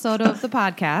last episode of the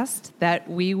podcast that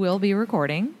we will be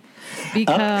recording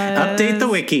because update the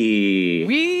wiki.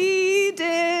 We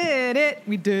did it.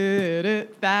 We did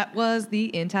it. That was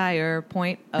the entire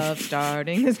point of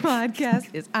starting this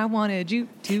podcast. Is I wanted you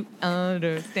to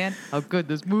understand how good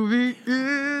this movie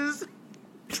is.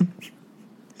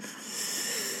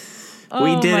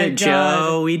 We did it,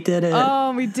 Joe. We did it.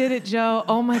 Oh, we did it, Joe.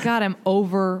 Oh my God, I'm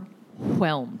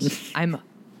overwhelmed. I'm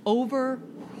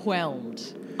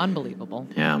overwhelmed. Unbelievable.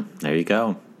 Yeah, there you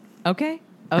go. Okay.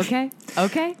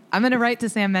 I'm going to write to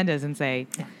Sam Mendes and say,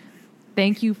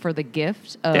 thank you for the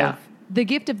gift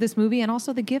of this movie and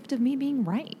also the gift of me being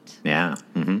right. Yeah.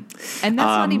 Mm-hmm. And that's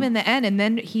not even the end. And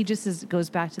then he just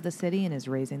goes back to the city and is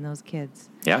raising those kids.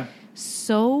 Yeah.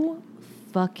 So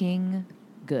fucking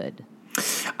good.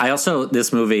 I also,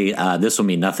 this movie, this will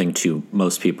mean nothing to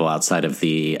most people outside of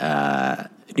the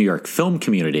New York film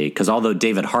community, because although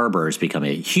David Harbour has become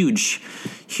a huge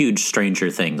Stranger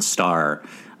Things star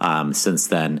since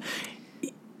then,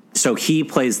 so he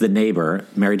plays the neighbor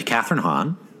married to Catherine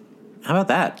Hahn. How about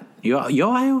that? I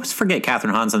always forget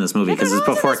Catherine Hahn's in this movie because it's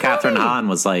before Catherine Hahn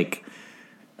was like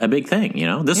a big thing.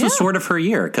 This was sort of her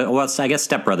year. Well, I guess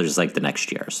Step Brothers is like the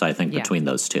next year, so I think between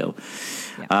those two,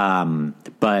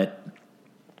 but.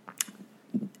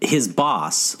 His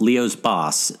boss, Leo's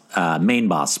boss, main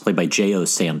boss, played by J.O.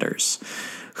 Sanders,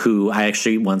 who I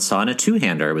actually once saw in a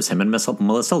two-hander. It was him and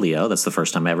Melissa Leo. That's the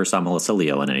first time I ever saw Melissa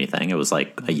Leo in anything. It was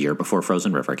like a year before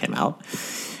Frozen River came out.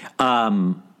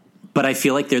 But I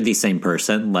feel like they're the same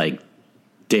person. Like,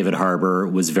 David Harbour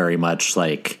was very much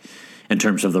like, in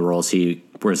terms of the roles he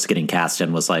was getting cast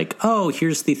in, was like, oh,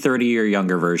 here's the 30-year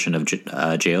younger version of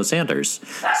J.O. Sanders.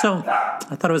 So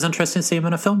I thought it was interesting to see him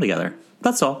in a film together.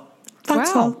 That's all.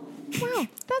 That's all. Wow,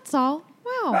 that's all.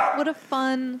 Wow, what a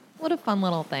fun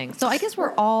little thing. So I guess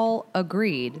we're all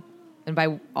agreed, and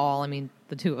by all I mean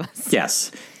the two of us. Yes,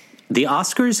 the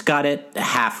Oscars got it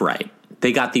half right.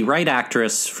 They got the right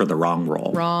actress for the wrong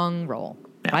role. Wrong role.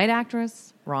 Yeah. Right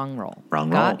actress, wrong role. Wrong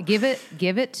role. Give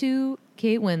it to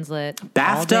Kate Winslet.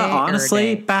 BAFTA,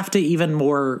 honestly, BAFTA even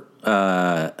more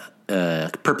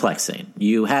perplexing.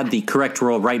 You had the correct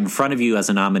role right in front of you as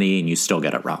a nominee, and you still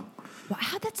get it wrong.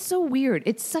 Wow, that's so weird.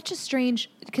 It's such a strange,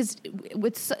 because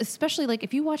it's especially like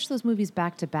if you watch those movies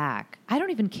back to back, I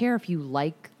don't even care if you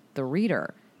like The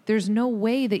Reader. There's no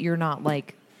way that you're not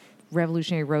like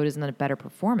Revolutionary Road isn't a better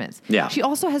performance. Yeah. She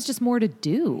also has just more to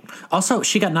do. Also,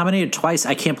 she got nominated twice.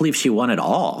 I can't believe she won it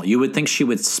all. You would think she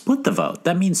would split the vote.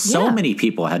 That means so many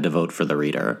people had to vote for The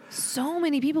Reader. So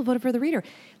many people voted for The Reader.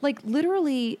 Like,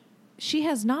 literally, she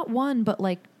has not one, but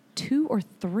like 2 or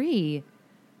 3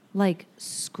 like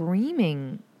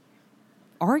screaming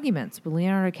arguments with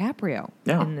Leonardo DiCaprio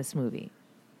in this movie.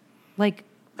 Like,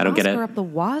 I don't get it. Up the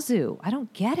wazoo. I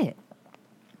don't get it.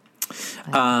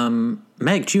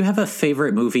 Meg, do you have a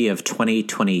favorite movie of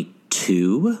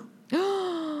 2022?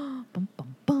 Bum,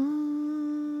 bum,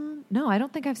 bum. No, I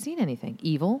don't think I've seen anything.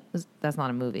 Evil? That's not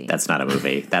a movie. That's not a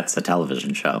movie. That's a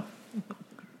television show.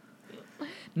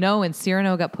 No, and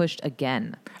Cyrano got pushed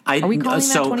again. Are we calling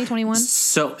that 2021?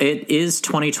 So it is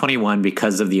 2021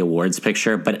 because of the awards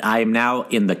picture, but I am now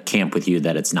in the camp with you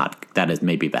that it's not. That is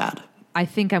maybe bad. I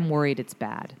think I'm worried it's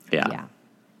bad. Yeah.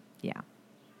 Yeah.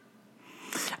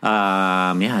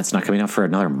 It's not coming out for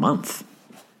another month.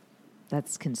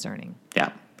 That's concerning.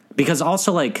 Yeah. Because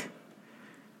also, like,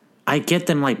 I get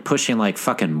them like pushing like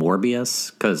fucking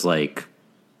Morbius because like,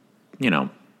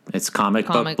 it's comic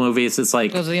book movies. It's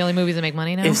like those are the only movies that make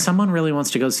money now. If someone really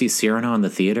wants to go see Cyrano in the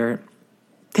theater,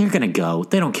 they're gonna go.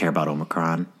 They don't care about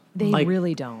Omicron. They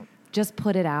really don't. Just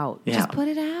put it out. Yeah. Just put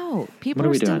it out. People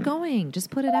are still going. Just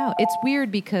put it out. It's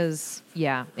weird because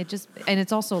and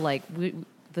it's also like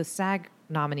the SAG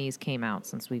nominees came out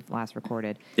since we've last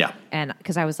recorded. Yeah. And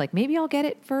because I was like, maybe I'll get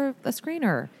it for a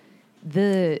screener.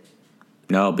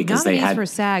 No, because they had for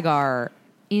SAG are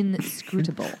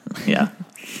inscrutable. Yeah.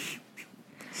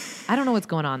 I don't know what's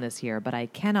going on this year, but I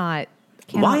cannot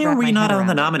Why are we not on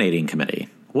the it. nominating committee?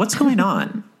 What's going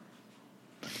on?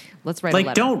 Let's write a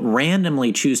letter. Don't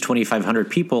randomly choose 2,500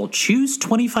 people. Choose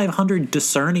 2,500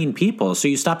 discerning people so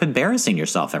you stop embarrassing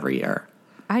yourself every year.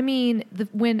 I mean,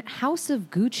 when House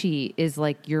of Gucci is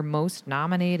like your most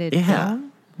nominated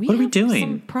film, what are we doing?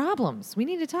 Some problems. We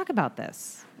need to talk about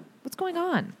this. What's going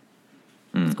on?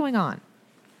 What's going on?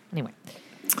 Anyway.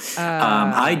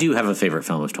 I do have a favorite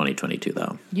film of 2022,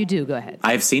 though. You do. Go ahead.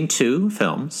 I've seen 2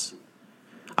 films.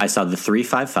 I saw The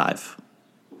 355.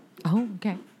 Oh,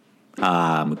 okay.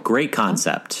 Great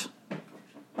concept.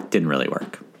 Didn't really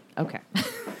work. Okay.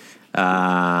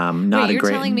 Not a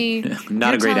great. Telling me,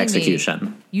 not a great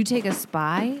execution. You take a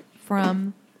spy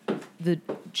from the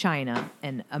China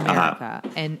and America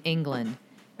and England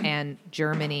and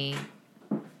Germany,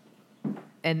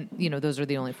 and those are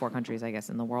the only 4 countries, I guess,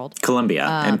 in the world. Colombia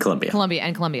and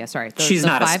Colombia. Sorry, she's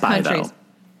not 5 a spy countries,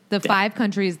 though. The 5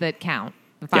 countries that count.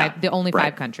 The only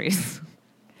 5 countries.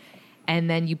 And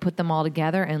then you put them all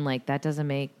together, and like that doesn't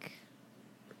make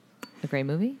a great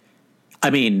movie. I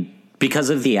mean, because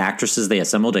of the actresses they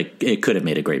assembled, it could have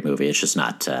made a great movie. It's just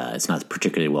not. It's not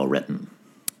particularly well written,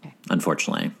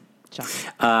 unfortunately.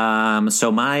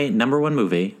 So my number 1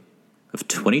 movie of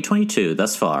 2022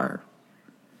 thus far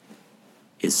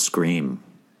is Scream.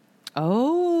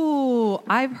 Oh,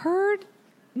 I've heard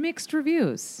mixed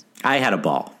reviews. I had a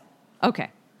ball.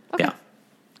 Okay.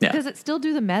 Yeah. Does it still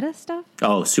do the meta stuff?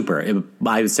 Oh, super.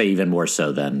 I would say even more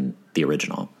so than the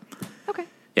original. Okay.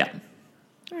 Yeah.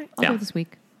 All right. I'll go this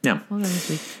week. Yeah. I'll go this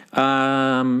week.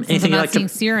 Anything you like to...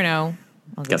 Cyrano.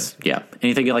 Yes. Yeah.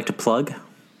 Anything you like to plug?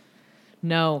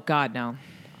 No. God, no.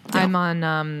 I'm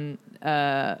on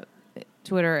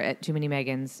Twitter at Too Many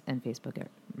Meghans and Facebook at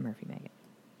Murphy Meghann.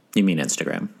 You mean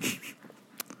Instagram?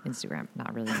 Instagram.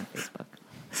 Not really on Facebook.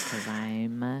 Because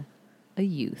I'm a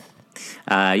youth.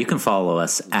 You can follow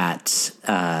us at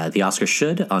The Oscars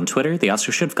Should on Twitter, The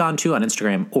Oscars Should Have Gone To on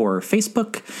Instagram or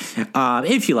Facebook.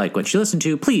 If you like what you listen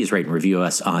to, please rate and review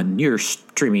us on your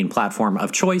streaming platform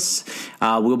of choice.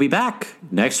 We'll be back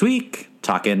next week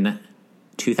talking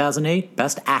 2008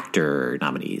 Best Actor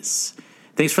nominees.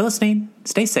 Thanks for listening.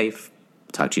 Stay safe.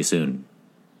 Talk to you soon.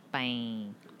 Bye.